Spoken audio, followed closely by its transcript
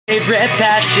favorite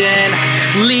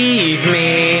passion. Leave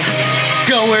me,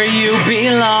 go where you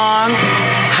belong.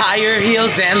 Higher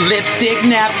heels and lipstick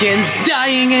napkins,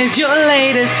 dying is your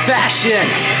latest fashion.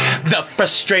 The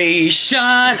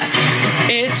frustration,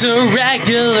 it's a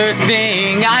regular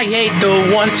thing. I hate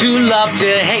the ones who love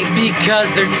to hate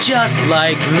because they're just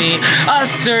like me. A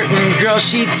certain girl,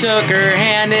 she took her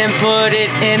hand and put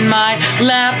it in my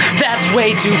lap. That's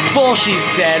way too full, she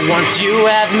said. Once you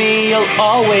have me, you'll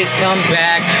always come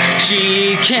back.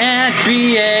 She can't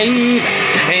behave,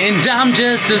 and I'm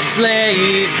just a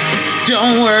slave.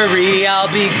 Don't worry,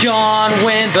 I'll be gone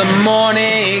when the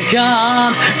morning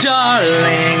comes.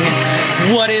 Darling,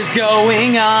 what is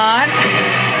going on?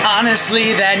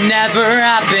 Honestly, that never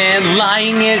happened.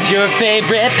 Lying is your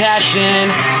favorite passion.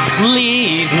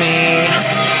 Leave me,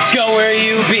 go where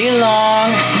you belong.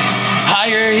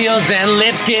 Higher heels and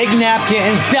lipstick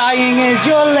napkins, dying is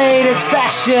your latest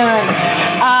fashion.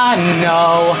 I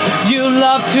know you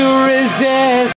love to resist.